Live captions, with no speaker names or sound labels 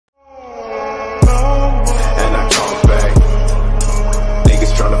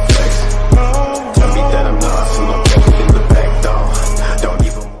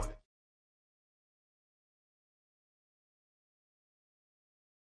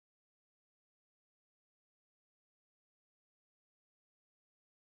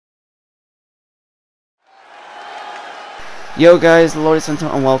Yo guys, Lowe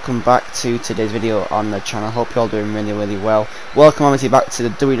and welcome back to today's video on the channel. Hope you're all doing really well. Welcome obviously back to the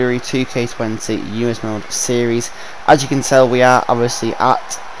WWE 2K20 US Mode series. As you can tell, we are obviously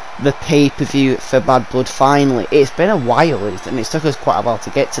at the pay-per-view for Bad Blood finally. It's been a while and it took us quite a while to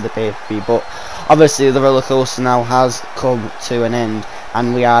get to the pay-per-view, but obviously the roller coaster now has come to an end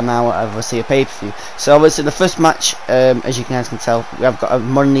and we are now obviously a pay-per-view. So obviously the first match, as you guys can tell, we have got a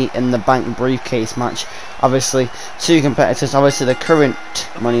Money in the Bank briefcase match. Obviously two competitors. Obviously the current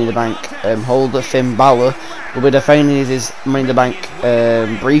Money in the Bank holder, Finn Balor, will be defending his Money in the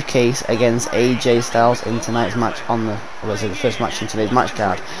Bank briefcase against AJ Styles in tonight's match on the obviously the first match in today's match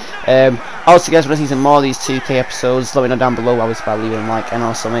card. Also guys, want to see some more of these 2K episodes, let me know down below obviously by leaving a like and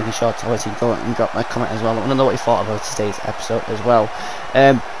also making sure to obviously go and drop a comment as well. Let me know what you thought about today's episode as well.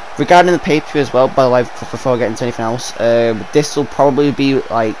 Regarding the pay-per-view as well, by the way, before I get into anything else, this will probably be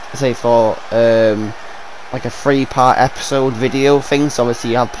like, say, for like a 3-part episode video thing. So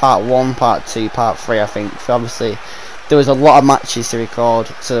obviously you have part 1, part 2, part 3, I think. So obviously there was a lot of matches to record,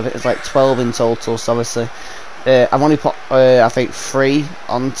 so it's like 12 in total. So obviously I've only put I think 3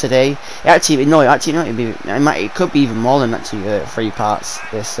 on today. It could be even more than actually 3 parts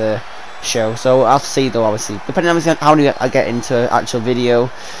this show. So I'll see though, obviously depending on how many I get into actual video,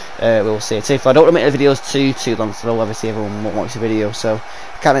 we'll see. So if I don't want to make the videos too long, so obviously everyone won't watch the video, so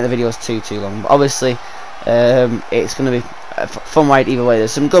I can't make the videos too long, but obviously it's going to be a fun ride either way.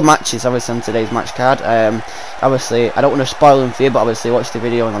 There's some good matches obviously on today's match card. Obviously I don't want to spoil them for you, but obviously watch the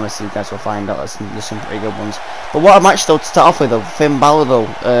video and obviously you guys will find out there's some pretty good ones. But what a match though to start off with though. Finn Balor though,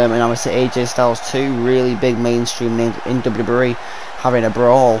 and obviously AJ Styles, two really big mainstream names in WWE, having a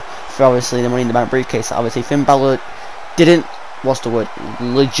brawl for obviously the Money in the Bank briefcase. Obviously Finn Balor didn't,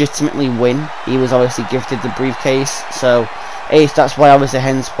 legitimately win. He was obviously gifted the briefcase, so that's why obviously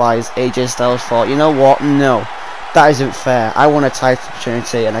hence why AJ Styles thought, you know what, no, that isn't fair. I want a title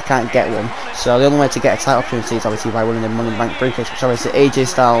opportunity and I can't get one, so the only way to get a title opportunity is obviously by winning the Money in the Bank briefcase, which obviously AJ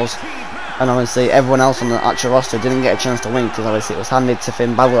Styles and obviously everyone else on the actual roster didn't get a chance to win, because obviously it was handed to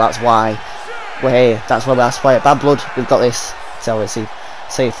Finn Balor. That's why we're here. That's why at Bad Blood we've got this to obviously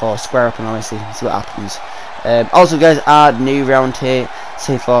save for square up and obviously see what happens. Also guys, our new round here,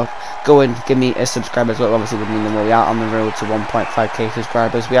 save for go and give me a subscribe as well. Obviously would mean that we are on the road to 1.5k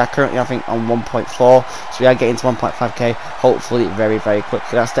subscribers. We are currently I think on 1.4, so we are getting to 1.5k hopefully very quickly.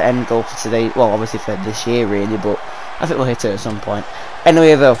 That's the end goal for today, well obviously for this year really, but I think we'll hit it at some point.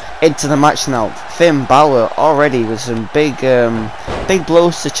 Anyway though, into the match now. Finn Balor already with some big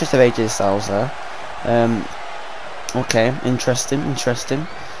blows to the chest of AJ Styles there. Okay, interesting.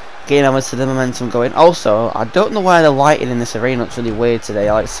 Getting obviously the momentum going. Also, I don't know why the lighting in this arena looks really weird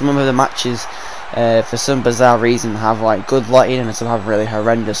today. Like some of the matches, for some bizarre reason, have like good lighting and some have really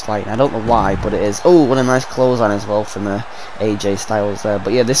horrendous lighting. I don't know why, but it is. Oh, what a nice clothesline as well from AJ Styles there.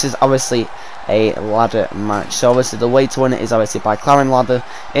 But yeah, this is obviously a ladder match. So obviously the way to win it is obviously by climbing ladder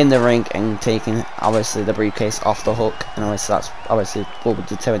in the ring and taking obviously the briefcase off the hook. And obviously that's obviously what will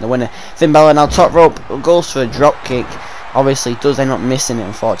determine the winner. Finn Balor now top rope, goes for a drop kick. Obviously does end up missing it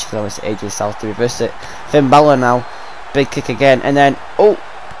unfortunately. Obviously AJ Styles to reverse it. Finn Balor now, big kick again, and then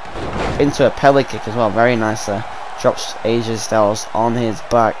into a pelly kick as well. Very nice there. Drops AJ Styles on his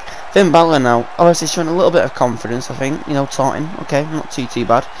back. Finn Balor now obviously showing a little bit of confidence, I think, you know, taunting. Okay, not too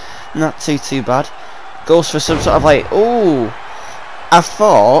bad. Not too bad. Goes for some sort of like, I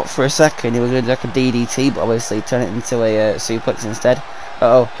thought for a second he was going to do like a DDT, but obviously turn it into a suplex instead.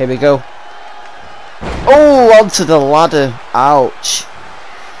 Here we go. Onto the ladder. Ouch.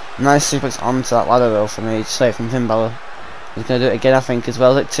 Nice suplex onto that ladder though from Finn Balor. He's going to do it again I think as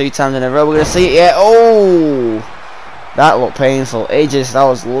well. Like 2 times in a row. We're going to see it. Yeah. That looked painful. AJ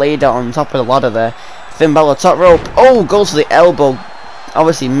Styles laid out on top of the ladder there. Finn Balor top rope. Goes to the elbow.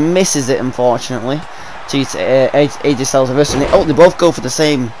 Obviously misses it unfortunately. AJ Styles reversing it. They both go for the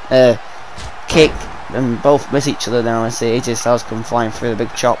same kick and both miss each other. Now I see AJ Styles come flying through the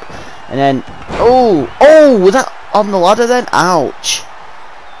big chop, and then was that on the ladder then? Ouch.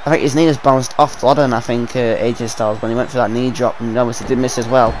 I think his knee has bounced off the ladder, and I think AJ Styles, when he went for that knee drop, and obviously did miss as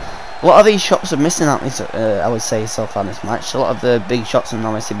well. A lot of these shots are missing out this, I would say, so far in this match. A lot of the big shots and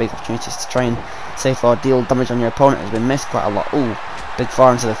obviously big opportunities to try and save or deal damage on your opponent has been missed quite a lot. Big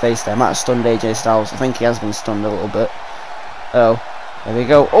forearm to the face there. Might have stunned AJ Styles. I think he has been stunned a little bit. There we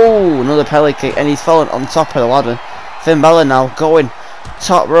go. Another pelly kick, and he's fallen on top of the ladder. Finn Balor now going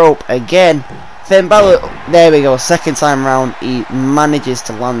top rope again. Finn Balor, there we go. Second time round, he manages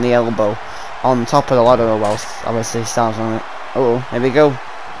to land the elbow on top of the ladder whilst obviously Styles on it. There we go.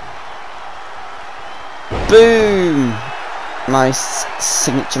 Boom! Nice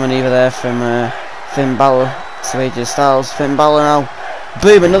signature maneuver there from Finn Balor. So AJ Styles, Finn Balor now.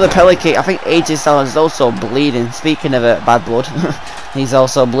 Boom, another pelly kick. I think AJ Styles is also bleeding. Speaking of bad blood, he's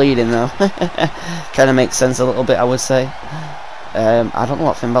also bleeding though. Kind of makes sense a little bit, I would say. I don't know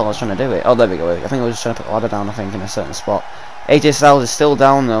what Finn Balor was trying to do. Oh, there we go. I think I was just trying to put the ladder down, I think, in a certain spot. AJ Styles is still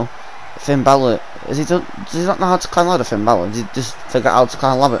down though. Finn Balor, does he not know how to climb a ladder, Finn Balor? Does he just forget how to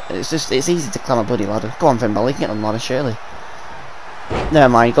climb a ladder? It's easy to climb a bloody ladder. Go on, Finn Balor, you can get on the ladder, surely. Never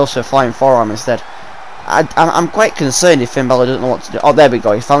mind, he goes for a flying forearm instead. I'm quite concerned if Finn Balor doesn't know what to do. Oh, there we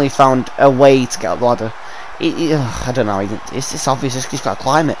go. He finally found a way to get up the ladder. I don't know. It's obvious. He's got to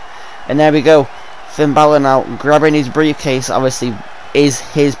climb it. And there we go. Finn Balor now grabbing his briefcase. Obviously, is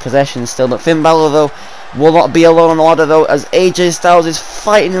his possession still. But Finn Balor though will not be alone on the ladder though, as AJ Styles is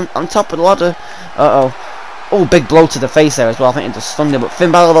fighting him on top of the ladder. Oh, big blow to the face there as well. I think it just stunned him. But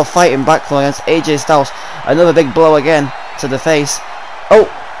Finn Balor though fighting back for against AJ Styles. Another big blow again to the face.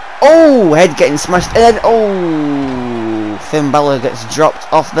 Oh, head getting smashed, and then, Finn Balor gets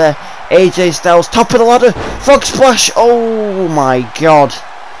dropped off there. AJ Styles, top of the ladder, frog splash. Oh my god.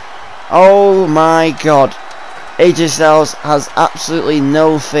 Oh my god. AJ Styles has absolutely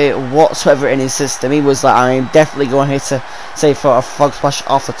no fear whatsoever in his system. He was like, I'm definitely going here to say for a frog splash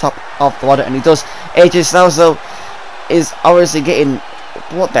off the top of the ladder, and he does. AJ Styles though is obviously getting,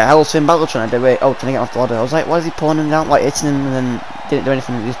 what the hell is Finn Balor trying to do? Oh, trying to get off the ladder. I was like, why is he pulling him down, like hitting him, and then didn't do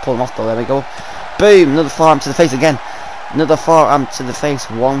anything, he just pulled him off though. There we go. Boom, another forearm to the face again. Another forearm to the face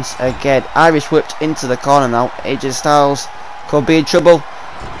once again. Irish whipped into the corner now. AJ Styles could be in trouble.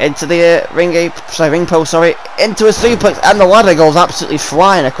 Into the ring post, into a suplex, and the ladder goes absolutely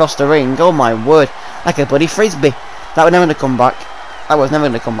flying across the ring. Oh my word, like a bloody frisbee. That was never going to come back. That was never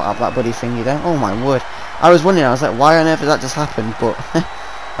going to come back, that bloody thingy there. Oh my word. I was wondering, I was like, why on earth has that just happened? But,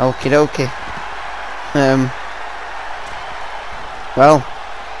 okie dokie. Well.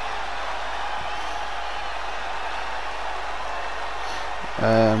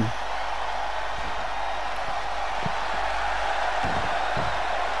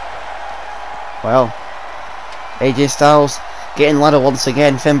 Well, AJ Styles getting ladder once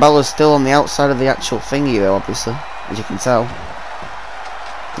again. Finn Balor's still on the outside of the actual thingy though, obviously, as you can tell.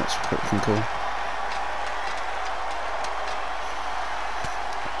 That's pretty cool.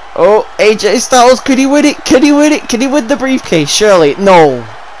 Oh, AJ Styles, could he win it? Could he win it? Can he win the briefcase? Surely. No.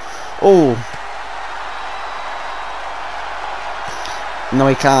 Oh. No,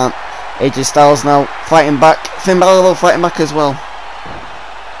 he can't. AJ Styles now fighting back. Finn Balor fighting back as well.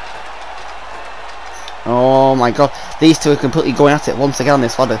 Oh my god, these two are completely going at it once again on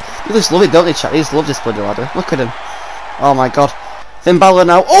this ladder. They just love it, don't they, chat? They just love this bloody ladder. Look at him. Oh my god. Finn Balor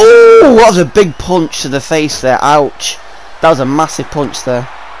now. Oh, that was a big punch to the face there. Ouch. That was a massive punch there.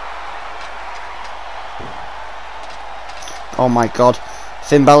 Oh my god.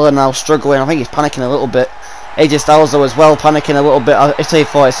 Finn Balor now struggling. I think he's panicking a little bit. AJ Styles though as well, panicking a little bit. I tell you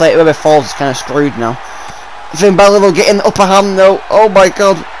what, it's like whoever falls is kind of screwed now. Finn Balor will get in the upper hand though. Oh my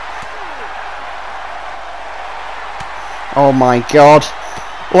god. Oh my god.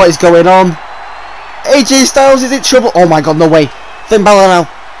 What is going on? AJ Styles is in trouble. Oh my god, no way. Finn Balor now.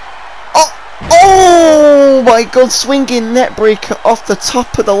 Oh my god, swinging net breaker off the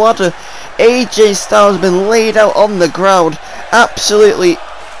top of the ladder. AJ Styles has been laid out on the ground. Absolutely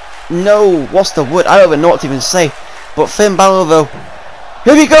no, what's the word? I don't even know what to even say. But Finn Balor though.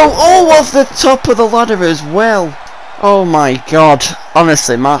 Here we go. Oh, off the top of the ladder as well. Oh my god,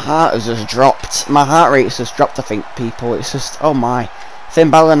 honestly, my heart has just dropped. My heart rate's just dropped, I think, people. It's just, oh my.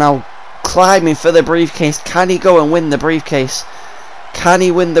 Finn Balor now climbing for the briefcase. Can he go and win the briefcase? Can he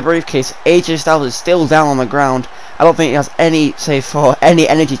win the briefcase? AJ Styles is still down on the ground. I don't think he has any, any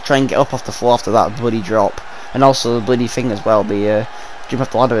energy to try and get up off the floor after that bloody drop. And also the bloody thing as well, the jump off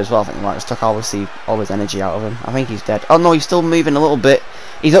the ladder as well. I think he might have took obviously all his energy out of him. I think he's dead. Oh no, he's still moving a little bit.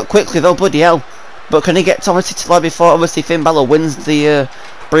 He's up quickly though, bloody hell. But can he get obviously to the ladder before obviously Finn Balor wins the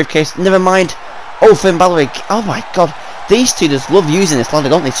briefcase? Never mind. Oh, Finn Balor. Oh my god. These two just love using this ladder,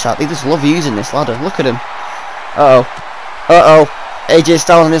 don't they, chat? They just love using this ladder. Look at him. Uh-oh. AJ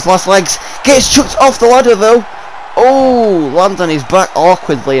Styles on his last legs. Gets chucked off the ladder though. Oh, lands on his back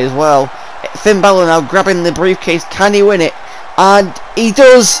awkwardly as well. Finn Balor now grabbing the briefcase. Can he win it? And he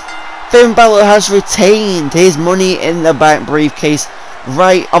does. Finn Balor has retained his Money in the Bank briefcase.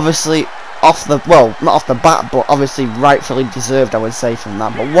 Right, obviously, off the, well, not off the bat, but obviously rightfully deserved, I would say, from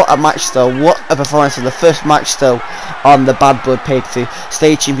that. But what a match though, what a performance of the first match though on the Bad Blood pay-per-view.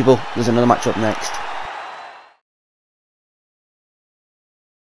 Stay tuned, people, there's another match up next.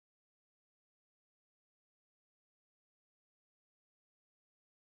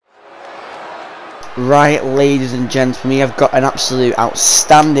 Right, ladies and gentlemen, I've got an absolute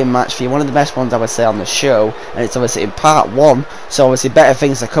outstanding match for you. One of the best ones I would say on the show, and it's obviously in part 1, so obviously better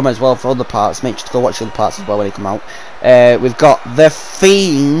things to come as well for other parts. Make sure to go watch the other parts as well when they come out. We've got The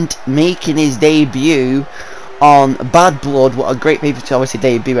Fiend making his debut on Bad Blood. What a great people to obviously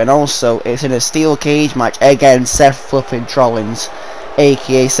debut, and also it's in a steel cage match against Seth flipping Rollins,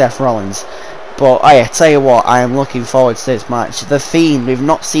 aka Seth Rollins. But I tell you what, I am looking forward to this match. The Fiend, we've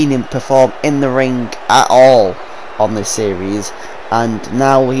not seen him perform in the ring at all on this series, and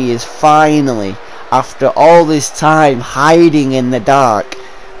now he is finally, after all this time hiding in the dark,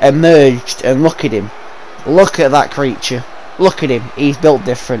 emerged. And look at him, look at that creature, look at him. He's built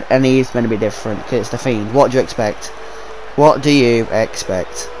different, and he's going to be different because it's The Fiend. What do you expect? What do you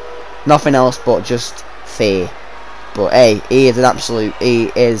expect? Nothing else but just fear. But hey, he is an absolute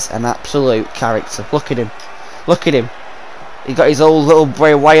character. Look at him. Look at him. He got his old little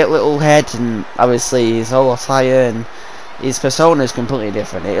Bray Wyatt little head, and obviously his whole attire, and his persona is completely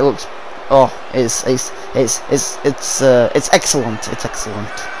different. It looks, it's excellent. It's excellent.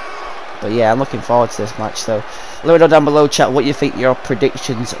 But yeah, I'm looking forward to this match. So let me know down below, chat, what you think your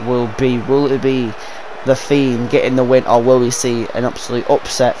predictions will be. Will it be The Fiend getting the win, or will we see an absolute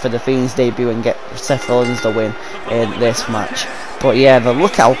upset for The Fiend's debut and get Seth Rollins the win in this match? But yeah,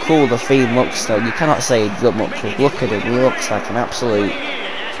 look how cool The Fiend looks though. You cannot say he doesn't look cool. Look at him, he looks like an absolute,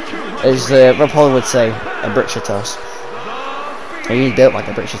 as Rob Holland would say, a brick shit house. He's built like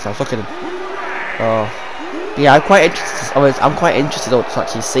a brick shit house. Look at him. Oh, yeah, I'm quite interested. I'm quite interested though to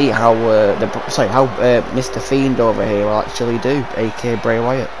actually see how Mr. Fiend over here will actually do, aka Bray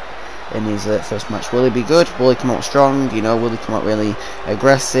Wyatt, in his first match. Will he be good? Will he come out strong? You know, will he come out really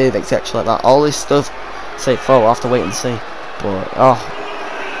aggressive, etc. like that? All this stuff, we'll have to wait and see. But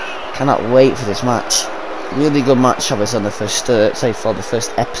cannot wait for this match. Really good match, obviously, on the first, for the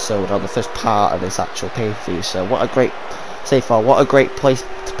first episode or the first part of this actual pay-per-view. So what a great, what a great place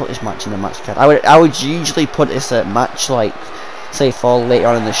to put this match in the match card. I would usually put this match later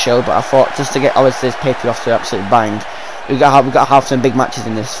on in the show, but I thought just to get obviously this pay-per-view off to an absolute bang, we've got to have some big matches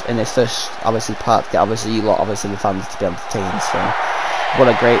in this first obviously part to get obviously you lot, obviously the fans, to be entertained. So what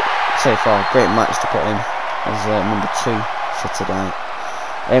a great great match to put in as number 2 for tonight.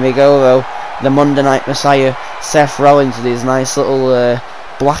 There we go though, the Monday Night Messiah, Seth Rollins, with his nice little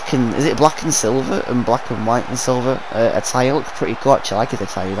black and silver and black and white and silver attire. Looks pretty cool actually. I like his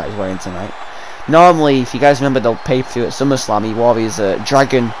attire that he's wearing tonight. Normally, if you guys remember the pay-per-view at SummerSlam, he wore his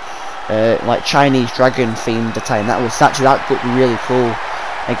dragon, like Chinese dragon themed attire, and that looked really cool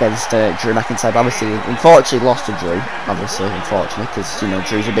against Drew McIntyre. But obviously, unfortunately, lost to Drew. Unfortunately, because you know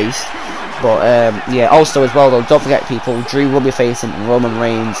Drew's a beast. But yeah, also as well though, don't forget people, Drew will be facing Roman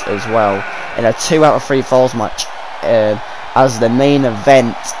Reigns as well in a 2 out of 3 falls match as the main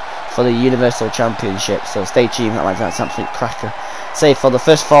event for the Universal Championship. So stay tuned, that's an absolute cracker. For the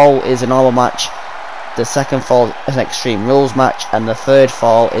first fall is a normal match, the second fall is an Extreme Rules match, and the third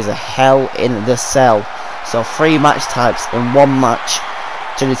fall is a Hell in the Cell. So 3 match types in 1 match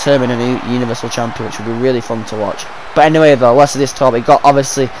to determine a new Universal Champion, which will be really fun to watch. But anyway though, less of this talk. We got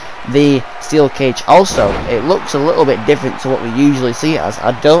obviously the steel cage. Also, it looks a little bit different to what we usually see it as.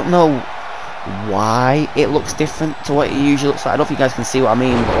 I don't know why it looks different to what it usually looks like. I don't know if you guys can see what I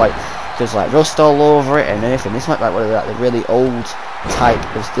mean, but like there's like rust all over it and everything. This might be like one of the really old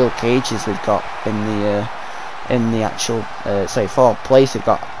type of steel cages we've got in the actual place we've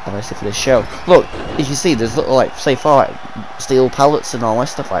got obviously for the show. Look, as you see, there's little like steel pallets and all that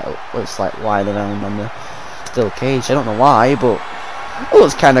stuff looks like lying around on the steel cage. I don't know why, but it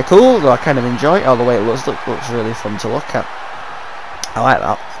looks kind of cool though. I kind of enjoy it all the way it looks. Looks really fun to look at. I like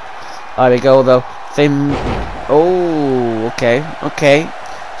that. There we go though. Finn. Oh, okay.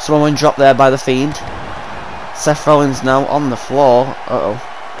 Someone dropped there by the Fiend. Seth Rollins now on the floor.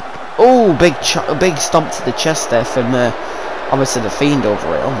 Oh, big stomp to the chest there from obviously the Fiend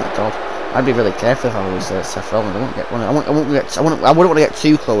over it. Oh my god, I'd be really careful if I was Seth Rollins. I wouldn't want to get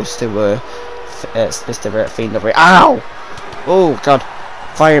too close to Mr. Fiend over it. Ow! Oh god,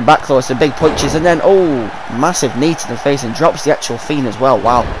 firing back though, some big punches, and then massive knee to the face, and drops the actual Fiend as well.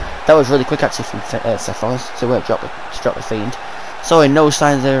 Wow, that was really quick actually from Seth Rollins to drop the Fiend. So no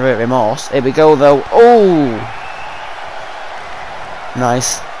signs of remorse. Here we go though. Oh,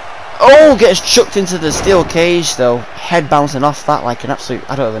 nice. Oh, gets chucked into the steel cage though. Head bouncing off that like an absolute,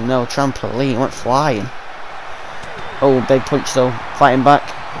 I don't even know, trampoline. Went flying. Oh, big punch though. Fighting back.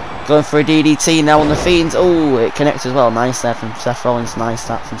 Going for a DDT now on the Fiend. Oh, it connects as well. Nice there from Seth Rollins. Nice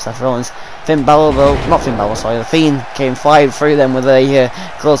that from Seth Rollins. Finn Balor though. Not Finn Balor, sorry. The Fiend came flying through them with a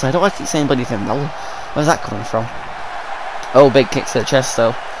close. I don't like to keep saying bloody Finn Balor. Where's that coming from? Oh, big kick to the chest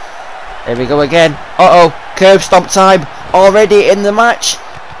though. Here we go again. Uh-oh, curb stomp time. Already in the match.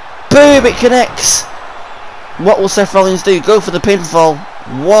 Boom, it connects. What will Seth Rollins do? Go for the pinfall.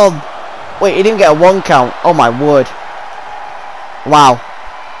 1. Wait, he didn't get a 1 count. Oh my word. Wow.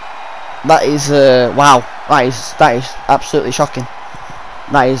 That is wow. That is absolutely shocking.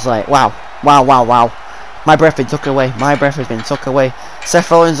 That is like wow. Wow. My breath has been took away. My breath has been took away.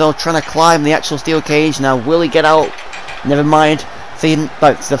 Seth Rollins though trying to climb the actual steel cage. Now will he get out? Never mind. Fiend,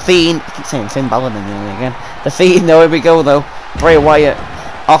 like the Fiend. I keep saying Finn Balor again. The Fiend. No, here we go though. Bray Wyatt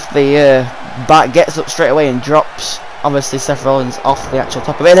off the back, gets up straight away and drops. Obviously Seth Rollins off the actual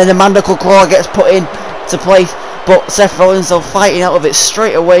top of it, and then the mandible claw gets put in to place. But Seth Rollins though fighting out of it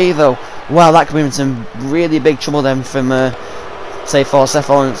straight away though. Wow, that could be in some really big trouble then from say for Seth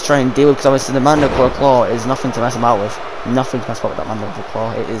Rollins trying to deal with, because obviously the mandible claw is nothing to mess about with. Nothing to mess about with that mandible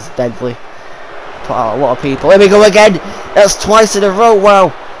claw. It is deadly. Put out a lot of people. Here we go again. That's twice in a row.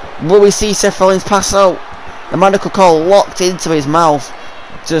 Wow. Will we see Seth Rollins pass out? The mandible claw locked into his mouth,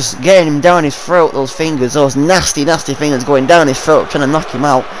 just getting him down his throat. Those fingers, those nasty fingers going down his throat, trying to knock him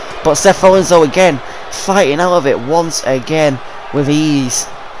out. But Seth Rollins though again fighting out of it once again with ease.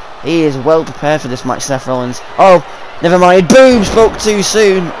 He is well prepared for this match, Seth Rollins. Oh, never mind. Boom! Spoke too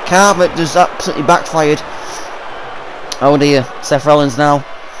soon. Karma just absolutely backfired. Oh dear. Seth Rollins now.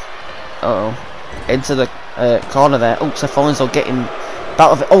 Uh oh. Into the corner there. Oh, Seth Rollins though getting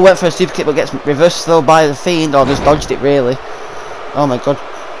out of it. Oh, went for a super kick but gets reversed though by the Fiend. Or just dodged it really. Oh my god.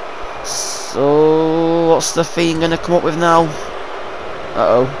 So what's the Fiend gonna come up with now?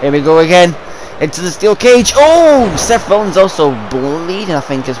 Uh oh. Here we go again. Into the steel cage. Oh, Seth Rollins also bleeding, I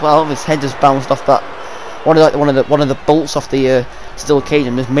think, as well. His head just bounced off that one of the bolts off the steel cage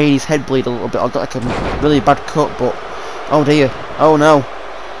and just made his head bleed a little bit. I got like a really bad cut, but oh dear. Oh no.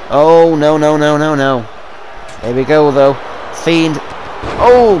 Oh no. Here we go though. Fiend.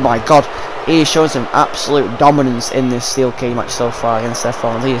 Oh my god. He is showing some absolute dominance in this steel cage match so far against Seth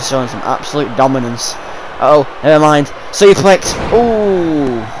Rollins. He is showing some absolute dominance. Uh oh, never mind. Suplex.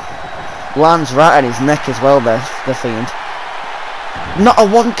 Ooh. Lands right on his neck as well there, the Fiend. Not a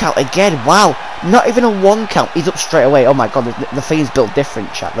 1 count again. Wow. Not even a 1 count. He's up straight away. Oh my god, the Fiend's built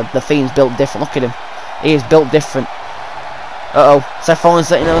different, chat. The Fiend's built different. Look at him. He is built different. Uh oh. Seth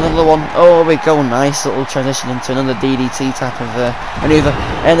Rollins letting another one. Oh, we go. Nice little transition into another DDT type of maneuver.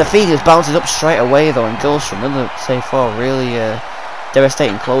 And the Fiend just bounces up straight away though and goes for another, say, for really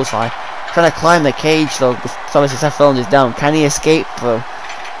devastating clothesline. Trying to climb the cage though. So obviously Seth Rollins is down. Can he escape though?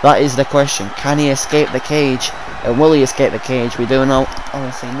 That is the question. Can he escape the cage? And will he escape the cage? We do know.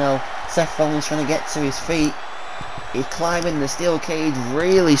 Honestly, no. Seth Rollins trying to get to his feet. He's climbing the steel cage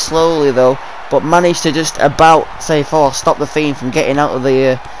really slowly though, but managed to just about, say, stop the Fiend from getting out of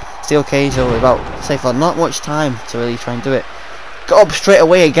the steel cage though, about, say, for not much time to really try and do it. Got up straight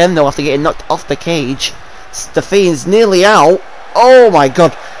away again though after getting knocked off the cage. The Fiend's nearly out. Oh my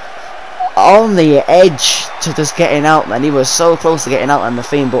god. On the edge to just getting out, man. He was so close to getting out on the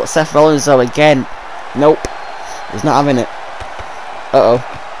Fiend, but Seth Rollins though again, nope, he's not having it. Uh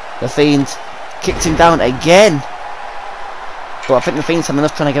oh, the Fiend kicked him down again. But I think the Fiend's had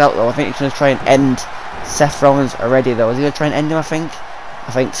enough trying to get out though. I think he's going to try and end Seth Rollins already though. Is he going to try and end him? I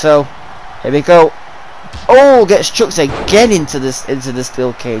think so. Here we go. Oh, gets chucked again into the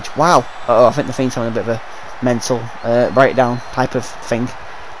steel cage. Wow. Uh oh, I think the Fiend's having a bit of a mental breakdown type of thing.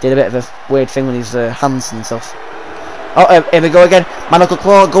 Did a bit of a weird thing with his hands and stuff. Oh, here we go again. Mandible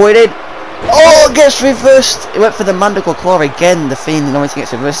claw going in. Oh, gets reversed. He went for the mandible claw again. The Fiend always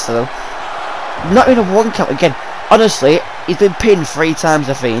gets reversed though. Not even a 1 count again. Honestly, he's been pinned 3 times.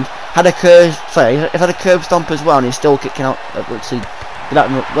 The Fiend had a curb. Sorry, he's had a curb stomp as well, and he's still kicking out. Literally, without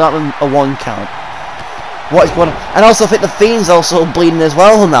a 1 count. What is going on? And also, I think the Fiend's also bleeding as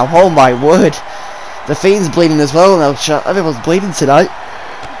well now. Oh my word, the Fiend's bleeding as well now. Chat. Everyone's bleeding tonight.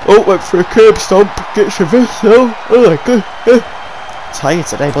 Oh, went for a curb stomp, gets reversed now. Oh my god. Tired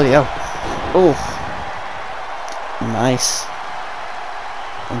today, bloody hell. Oh. Nice.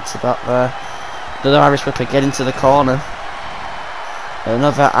 Into that there. Another Irish whip again into the corner.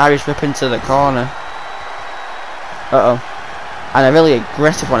 Another Irish whip into the corner. Uh oh. And a really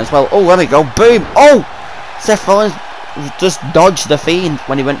aggressive one as well. Oh, there we go. Boom. Oh! Seth Rollins just dodged the Fiend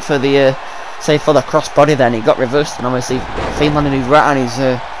when he went for the say for the crossbody then. He got reversed and obviously Fiend landed right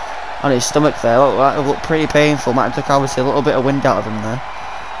on his stomach there. Oh, that looked pretty painful. Might have took obviously a little bit of wind out of him there.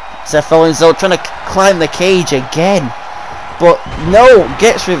 Seth Rollins though trying to climb the cage again, but no,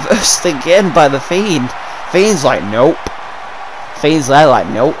 gets reversed again by the Fiend. Fiend's like nope. Fiend's there like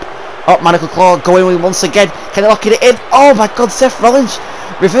nope. Oh, mandible claw going in once again. Can he lock it in? Oh my god, Seth Rollins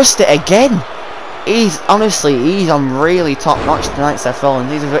reversed it again. he's on really top notch tonight, Seth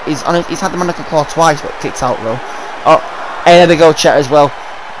Rollins. He's had the Monaco Claw twice, but kicked out though. Oh, and there we go, chat as well.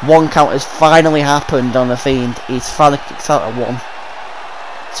 One count has finally happened on the Fiend. He's finally kicked out at 1.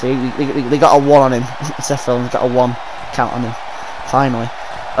 So they got a 1 on him. Seth Rollins got a 1 count on him. Finally.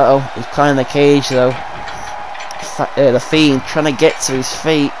 He's climbing the cage though. The Fiend trying to get to his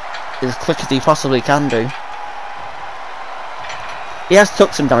feet as quick as he possibly can do. He has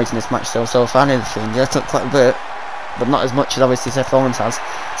took some damage in this match though, so far, the Fiend. He has took quite a bit, but not as much as obviously Seth Rollins has.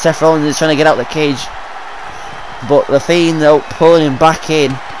 Seth Rollins is trying to get out the cage, but the Fiend though pulling him back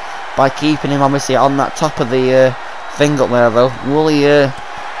in by keeping him obviously on that top of the thing up there though. Will he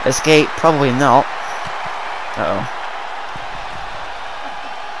escape? Probably not.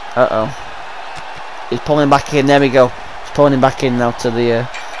 He's pulling him back in. There we go. He's pulling him back in now to the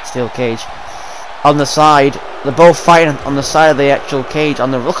steel cage. On the side, they're both fighting on the side of the actual cage. On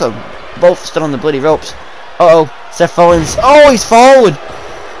the look at them, both stood on the bloody ropes. Seth Rollins. Oh, he's fallen.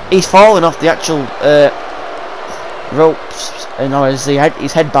 He's fallen off the actual ropes, and obviously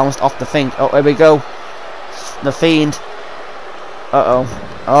his head bounced off the thing. Oh, here we go. The Fiend. You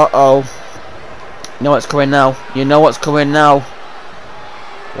know what's coming now. You know what's coming now.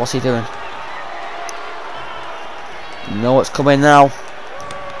 What's he doing? You know what's coming now.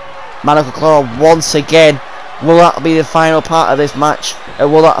 Monaco Claw once again. Will that be the final part of this match? Or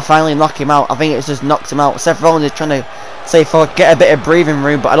will that finally knock him out? I think it's just knocked him out. Seth Rollins is trying to say for get a bit of breathing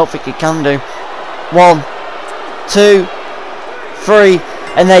room, but I don't think he can do. 1, 2, 3,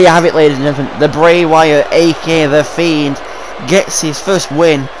 and there you have it, ladies and gentlemen. The Bray Wyatt, aka The Fiend, gets his first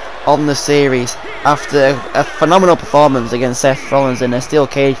win on the series after a phenomenal performance against Seth Rollins in a steel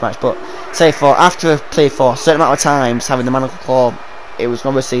cage match. But say for after played for a certain amount of times having the Monaco Claw, it was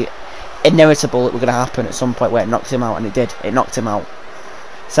obviously inevitable it was going to happen at some point where it knocked him out, and it did. It knocked him out.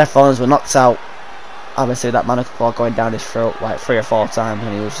 Seth Rollins was knocked out. Obviously that Monaco Claw going down his throat like 3 or 4 times,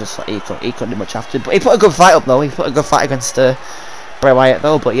 and he was just like, he couldn't do much after. But he put a good fight up though. He put a good fight against Bray Wyatt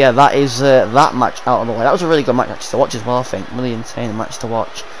though. But yeah, that is that match out of the way. That was a really good match actually to watch as well. I think really entertaining match to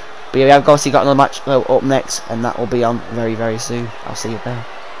watch. But yeah, we've obviously got another match up next, and that will be on very, very soon. I'll see you there.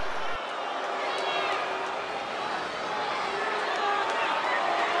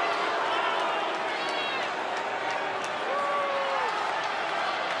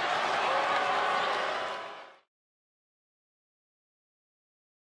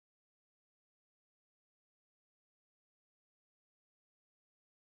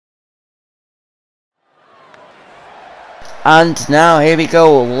 And now here we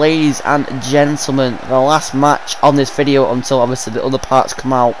go, ladies and gentlemen, the last match on this video until obviously the other parts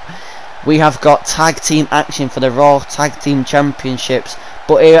come out. We have got tag team action for the Raw Tag Team Championships,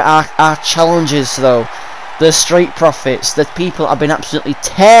 but here are our challengers though. The Street Profits, the people have been absolutely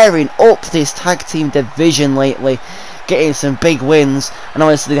tearing up this tag team division lately, getting some big wins, and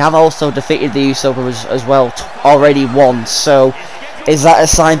obviously they have also defeated the Usos as well, already won. So is that a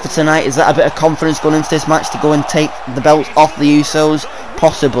sign for tonight? Is that a bit of confidence going into this match to go and take the belts off the Usos?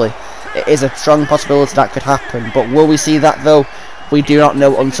 Possibly. It is a strong possibility that could happen. But will we see that though? We do not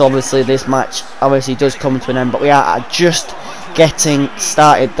know until obviously this match obviously does come to an end. But we are just getting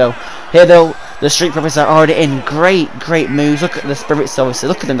started though. Here though, the Street Profits are already in great moves. Look at the spirits obviously.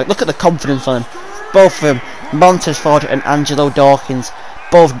 Look at them. Look at the confidence on them. Both of them. Montez Ford and Angelo Dawkins.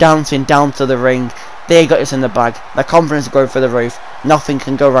 Both dancing down to the ring. They got this in the bag. Their confidence is going through the roof. Nothing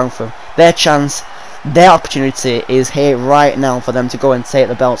can go wrong for them. Their chance, their opportunity is here right now for them to go and take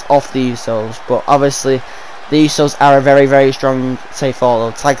the belts off the Usos. But obviously, the Usos are a very strong, say,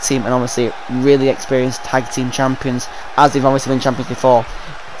 follow tag team, and obviously really experienced tag team champions, as they've obviously been champions before.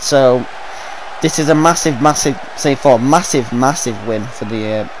 So this is a massive win for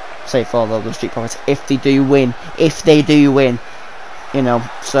the the Street Profits if they do win. You know,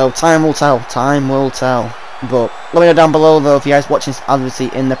 so time will tell. But let me know down below though if you guys watching this obviously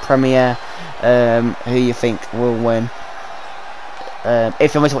in the premiere, who you think will win.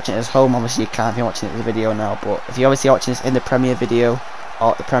 If you're watching it at home, obviously you can't if you're watching it as a video now. But if you're obviously watching this in the premiere video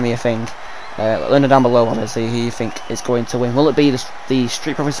or the premiere thing, let me know down below obviously who you think is going to win. Will it be the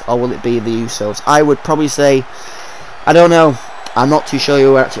Street Profits or will it be the Usos? I would probably say, I don't know. I'm not too sure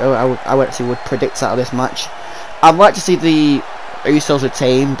who I actually would predict out of this match. I'd like to see the Usos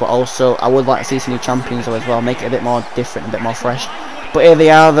retain, but also I would like to see some new champions though as well, make it a bit more different, a bit more fresh. But here they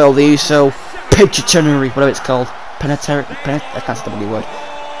are though, the Uso Penitentiary, whatever it's called, I can't say the bloody word.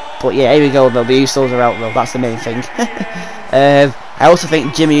 But yeah, here we go though, the Usos are out though, that's the main thing. I also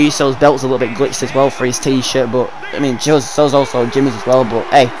think Jimmy Uso's belt's a little bit glitched as well for his t-shirt, but I mean so's also Jimmy's as well. But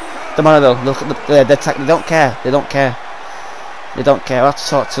hey, don't matter though, look at they don't care. They don't care. I have to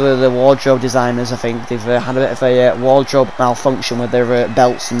talk to the wardrobe designers. I think they've had a bit of a wardrobe malfunction with their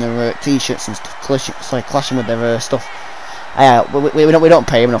belts and their t-shirts and clashing with their stuff. We don't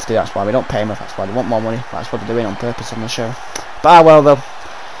pay them enough, do. That's why we don't pay them enough. That's why they want more money. That's what they're doing on purpose on the show. But well though.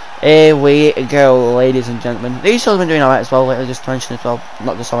 Here we go, ladies and gentlemen. These shows have been doing alright as well. I just mentioned as well,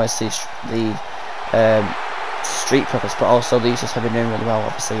 not just obviously the street profits, but also these shows have been doing really well,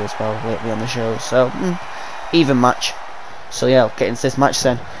 obviously as well lately on the show. So even match. So yeah, get into this match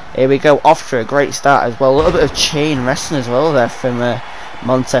then. Here we go, off to a great start as well. A little bit of chain wrestling as well there from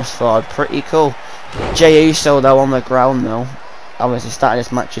Montez Ford. Pretty cool. Jey Uso though on the ground though. Obviously started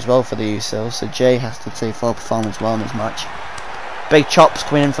this match as well for the Usos, so Jey has to take full performance well in this match. Big chops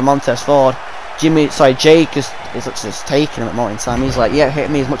coming in from Montez Ford. Jey just taking him at moment in time. He's like, yeah,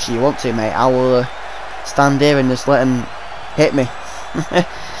 hit me as much as you want to, mate. I will stand here and just let him hit me.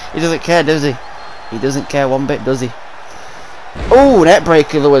 He doesn't care, does he? He doesn't care one bit, does he? Oh, net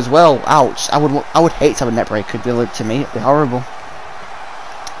breaker though as well. Ouch! I would hate to have a net breaker delivered to me. It'd be horrible.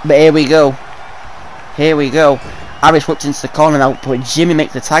 But here we go. Here we go. Irish whipped into the corner now, but Jimmy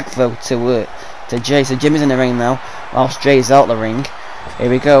makes the tag though to Jey. So Jimmy's in the ring now, whilst Jey's out the ring. Here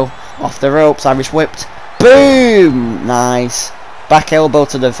we go. Off the ropes, Irish whipped. Boom! Nice. Back elbow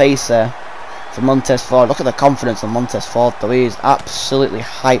to the face there for Montez Ford. Look at the confidence on Montez Ford though. He is absolutely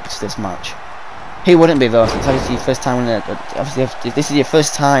hyped this match. He wouldn't be though. It's obviously your first time obviously if this is your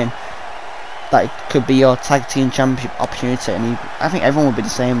first time that it could be your tag team championship opportunity, and I think everyone would be the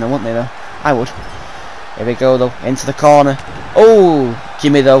same though, wouldn't they though? I would. Here we go though, into the corner. Oh,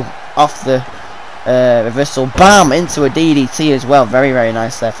 Jimmy though, off the reversal, bam, into a DDT as well. Very, very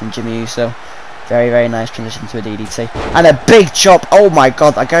nice there from Jimmy Uso. Very, very nice transition to a DDT. And a big chop. Oh my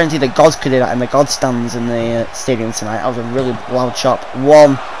god, I guarantee the gods could do that in the god stands in the stadium tonight. That was a really loud chop.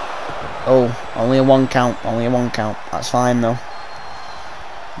 One. Oh, only a one count. Only a one count. That's fine though.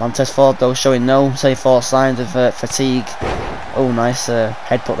 Montez Ford though showing no signs of fatigue. Oh, nice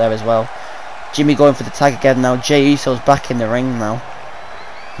head put there as well. Jimmy going for the tag again now. Jey Uso's back in the ring now.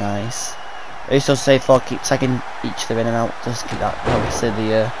 Nice. Usos say Ford keep tagging each other in and out. Just keep that, obviously,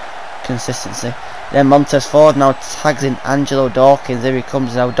 the consistency. Then Montez Ford now tags in Angelo Dawkins. Here he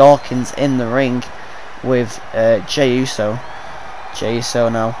comes now. Dawkins in the ring with Jey Uso. Jey Uso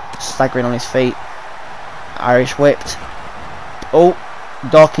now staggering on his feet. Irish whipped. Oh,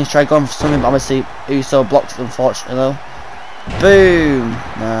 Dawkins tried going for something, but obviously Uso blocked it, unfortunately though. Boom!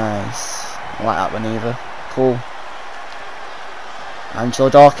 Nice. I like that maneuver. Cool. Angelo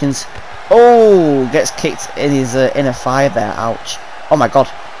Dawkins. Oh, gets kicked in his inner thigh there. Ouch. Oh my god.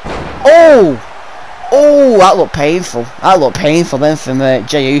 Oh! Oh, that looked painful. That looked painful then from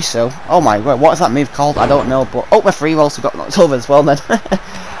Jey Uso. Oh my god, what is that move called? I don't know, but oh, referee also got knocked over as well then.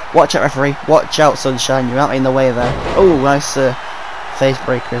 Watch out, referee. Watch out, Sunshine. You're out in the way there. Oh, nice face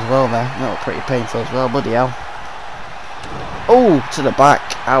breaker as well there. That looked pretty painful as well. Bloody hell. Oh, to the back.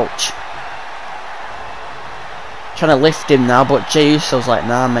 Ouch. Trying to lift him now, but Jey Uso's like,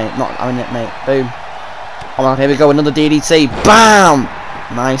 nah, mate, not having it, mate. Boom. Oh my god, here we go. Another DDT. Bam!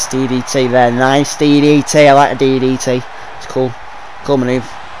 Nice DDT there. Nice DDT. I like a DDT. It's cool. Cool move.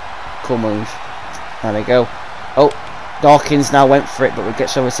 Cool move. There we go. Oh, Dawkins now went for it, but we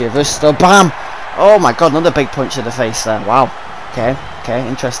get obviously a reversal. So, bam! Oh my god, another big punch to the face there. Wow. Okay. Okay.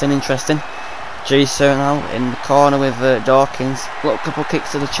 Interesting. Interesting. Jey Uso now in the corner with Dawkins. Little couple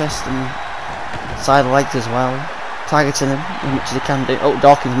kicks to the chest and side legs as well. Targeting him as much as he can do. Oh,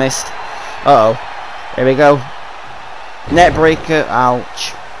 Dawkins missed. Uh oh. Here we go. Net breaker.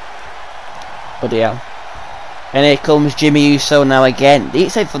 Ouch. Bloody hell. And here comes Jimmy Uso now again. He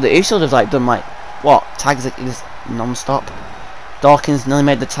said for the Usos have like done like what tags like this non-stop. Dawkins nearly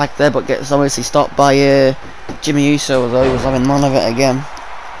made the tag there, but gets obviously stopped by Jimmy Uso. Though he was having none of it again.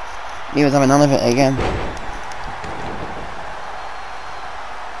 He was having none of it again.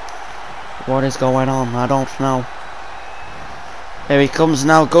 What is going on? I don't know. Here he comes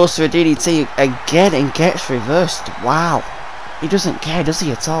now, goes for a DDT again and gets reversed. Wow. He doesn't care, does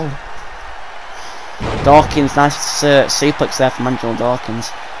he, at all? Dawkins, nice suplex there from Angelo Dawkins.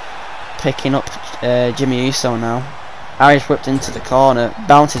 Picking up Jimmy Uso now. Irish whipped into the corner,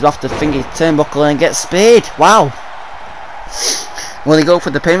 bounces off the finger turnbuckle and gets speared. Wow. Will he go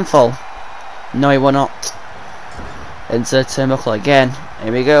for the pinfall? No, he will not. Into the turnbuckle again.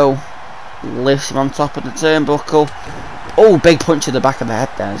 Here we go. Lifts him on top of the turnbuckle. Oh, big punch to the back of the head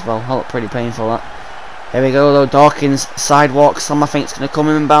there as well. That looked pretty painful, that. Here we go though. Dawkins sidewalks. Some I think it's going to come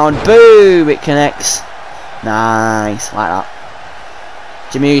inbound. Boom! It connects. Nice, like that.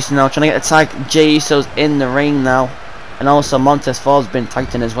 Jimmy Uso now trying to get a tag. Jey Uso's in the ring now, and also Montez Ford's been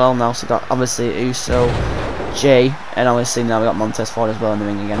tagged in as well now. So got obviously Uso Jay, and obviously now we got Montez Ford as well in the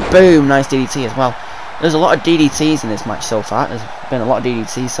ring again. Boom, nice DDT as well. There's a lot of DDTs in this match so far. There's been a lot of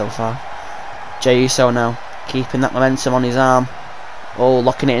DDTs so far. Jey Uso now keeping that momentum on his arm. Oh,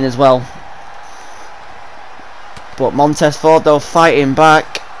 locking it in as well. But Montez Ford though fighting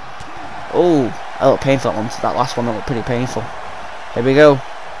back. Oh, a little painful that one. That last one looked pretty painful. Here we go.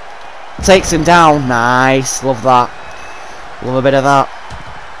 Takes him down. Nice. Love that. Love a bit of that.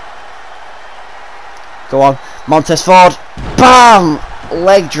 Go on. Montez Ford. Bam!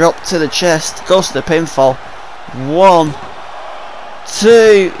 Leg drop to the chest. Goes to the pinfall. 1,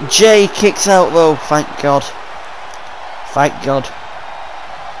 2. Jay kicks out though. Thank God. Thank God.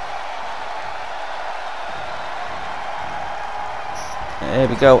 There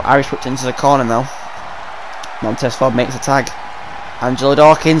we go. Irish whipped into the corner now. Montez Ford makes a tag. Angelo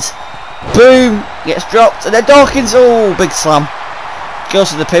Dawkins. Boom! Gets dropped. And then Dawkins. Oh, big slam. Goes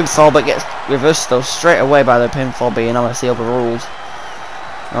to the pinfall but gets reversed though straight away by the pinfall being obviously overruled.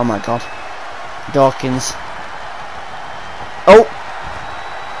 Oh my God. Dawkins. Oh!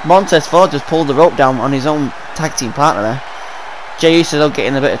 Montez Ford just pulled the rope down on his own tag team partner there. Jey Uso though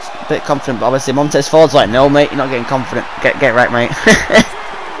getting a bit confident, but obviously Montez Ford's like, no mate, you're not getting confident. Get right, mate.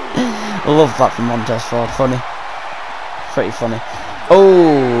 I love that from Montez Ford. Funny. Pretty funny.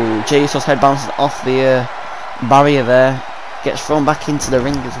 Oh! Jey Uso's head bounces off the barrier there. Gets thrown back into the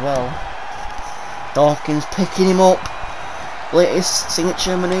ring as well. Dawkins picking him up. Latest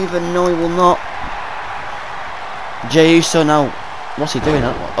signature maneuver. No, he will not. Jey Uso now. What's he doing?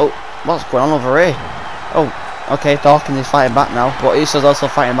 Oh, what's going on over here? Oh, okay. Dawkins is fighting back now, but Uso's also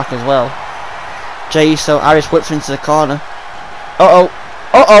fighting back as well. Jey Uso, Irish whips into the corner. Uh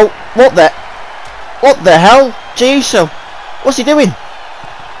oh. What the hell? Jey Uso. What's he doing?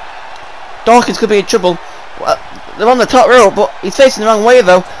 Dawkins could be in trouble. They're on the top rope, but he's facing the wrong way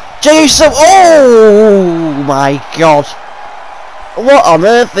though. Jey Uso. Oh my God. What on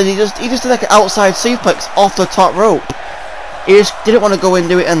earth? And he just did like an outside suplex off the top rope. He just didn't want to go and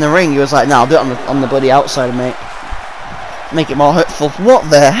do it in the ring. He was like, "No, I'll do it on the bloody outside, mate. Make it more hurtful." What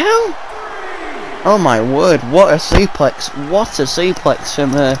the hell? Oh my word! What a suplex! What a suplex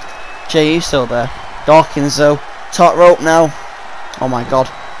from Jey Uso there. Dawkins though, top rope now. Oh my God!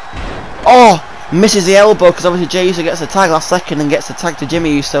 Oh, misses the elbow because obviously Jey Uso gets the tag last second and gets the tag to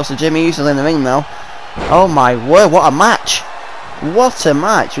Jimmy Uso. So Jimmy Uso's in the ring now. Oh my word! What a match! What a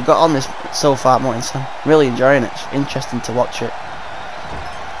match we've got on this so far, Mortensen. Really enjoying it. It's interesting to watch it.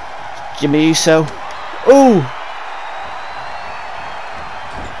 Jimmy Uso. Ooh!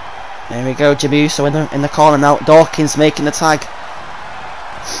 There we go. Jimmy Uso in the corner now. Dawkins making the tag.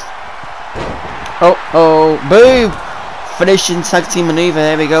 Oh, boom! Finishing tag team maneuver.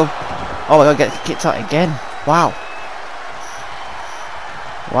 There we go. Oh, I gotta get kicked out again. Wow.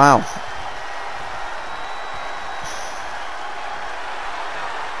 Wow.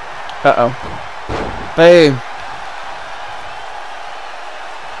 Uh-oh. Boom.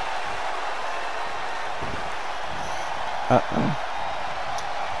 Uh-oh.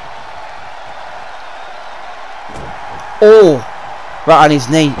 Oh! Right on his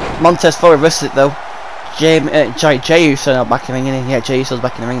knee. Montez Ford reversed it though. Jey Uso now back in the ring, isn't he? Yeah, Jey Uso's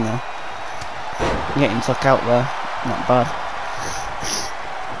back in the ring now. Getting took out there. Not bad.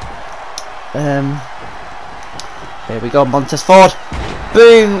 Here we go, Montez Ford.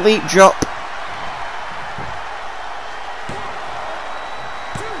 Boom! Leap drop.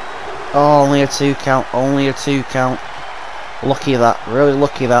 Oh, only a 2 count. Only a 2 count. Lucky that. Really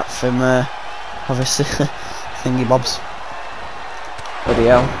lucky that from obviously thingy bobs. Bloody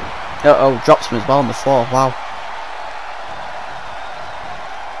hell. Uh-oh, drops him as well on the floor. Wow.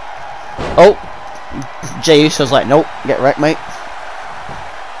 Oh! Jey Uso's like, nope, get wrecked, mate.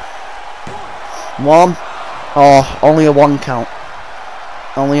 1. Oh, only a 1 count.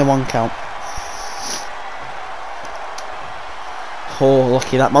 Only a 1 count. Oh,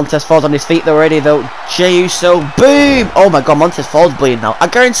 lucky that. Montez Ford's on his feet already though. Jey Uso, boom! Oh my God, Montez Ford's bleeding now. I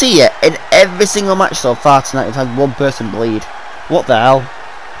guarantee you, in every single match so far tonight, we've had one person bleed. What the hell?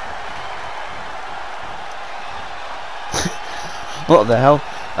 What the hell?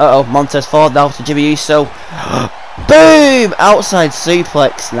 Uh-oh, Montez Ford now to Jimmy Uso. Boom! Outside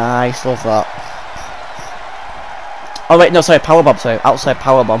suplex. Nice, love that. Oh wait, no, sorry, powerbomb, sorry. Outside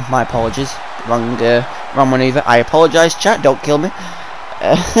powerbomb, my apologies. Wrong maneuver. I apologise, chat, don't kill me.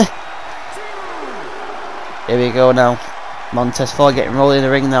 Here we go now. Montez Ford getting rolled in the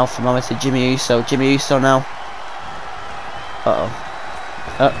ring now from obviously Jimmy Uso. Jimmy Uso now. Uh-oh.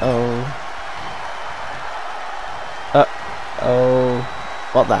 Uh-oh. Uh-oh.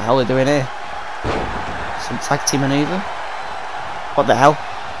 What the hell are we doing here? Some tag team maneuver? What the hell?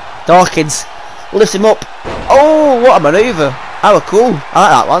 Dawkins lifts him up. Oh, what a manoeuvre. That was cool.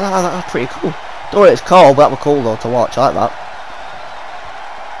 I like that one. That's pretty cool. Don't know what it's called, but that was cool though to watch. I like that.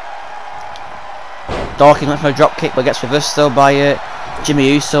 Dawkins went for a drop kick, but gets reversed though by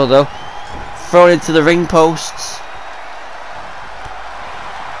Jimmy Uso though. Thrown into the ring posts.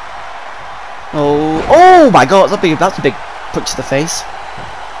 Oh my God! That's a big punch to the face.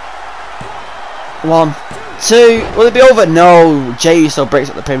 1, 2. Will it be over? No. Jey Uso breaks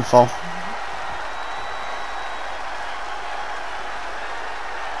up the pinfall.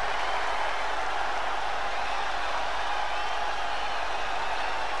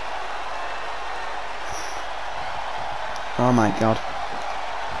 Oh my God.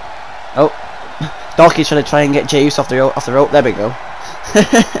 Oh, Dawkins trying to try and get Jey Uso off the rope. There we go.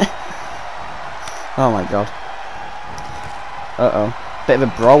 Oh my God. Bit of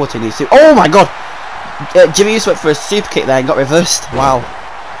a brawl between these two. Oh my God. Jimmy Uso went for a super kick there and got reversed. Wow.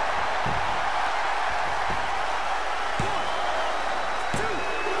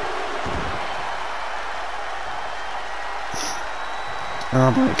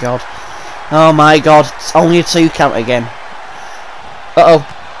 Oh my God. Oh my God. It's only a 2 count again. Oh!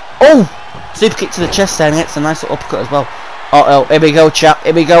 Super kick to the chest there and gets a nice little uppercut as well. Here we go, chap.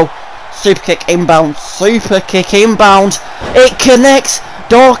 Here we go. Super kick inbound. Super kick inbound. It connects.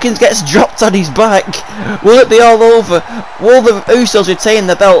 Dawkins gets dropped on his back. Will it be all over? Will the Usos retain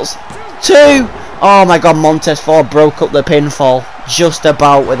the belts? 2. Oh my God, Montez Ford broke up the pinfall. Just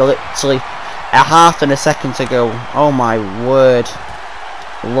about with literally a half and a second to go. Oh my word.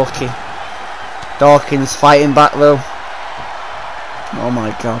 Lucky. Dawkins fighting back though. Oh my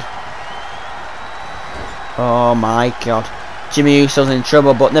God. Oh my God. Jimmy Uso's in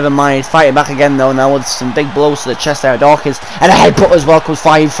trouble, but never mind. He's fighting back again though now with some big blows to the chest there of Dawkins. And a headbutt as well comes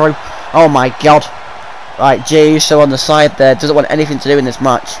flying through. Oh my God. Right, Jey Uso on the side there. Doesn't want anything to do in this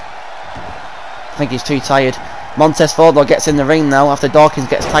match. I think he's too tired. Montez Ford though gets in the ring now after Dawkins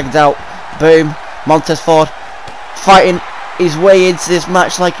gets tagged out. Boom. Montez Ford fighting his way into this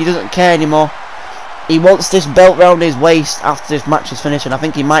match like he doesn't care anymore. He wants this belt round his waist after this match is finished, and I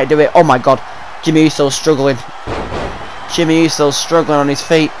think he might do it. Oh my God. Jimmy Uso's struggling. Jimmy Uso's struggling on his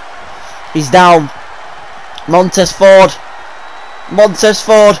feet. He's down. Montez Ford. Montez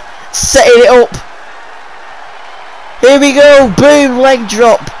Ford setting it up. Here we go. Boom. Leg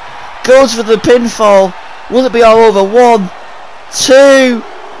drop. Goes for the pinfall. Will it be all over? 1, 2,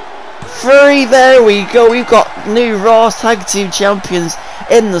 3. There we go. We've got new Raw Tag Team Champions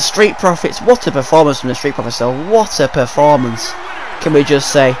in the Street Profits. What a performance from the Street Profits though. What a performance. Can we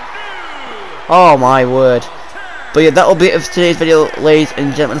just say. Oh my word. But yeah, that'll be it for today's video, ladies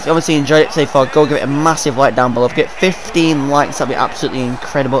and gentlemen. If you obviously enjoyed it so far, go give it a massive like down below. If you get 15 likes, that'll be absolutely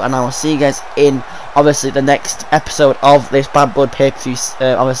incredible. And I will see you guys in, obviously, the next episode of this Bad Blood pay-per-view,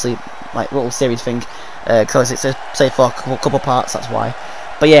 obviously, like, little series thing. Because it's say for a couple parts, that's why.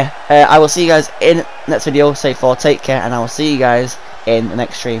 But yeah, I will see you guys in the next video. Say for take care, and I will see you guys in the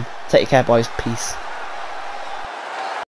next stream. Take care, boys. Peace.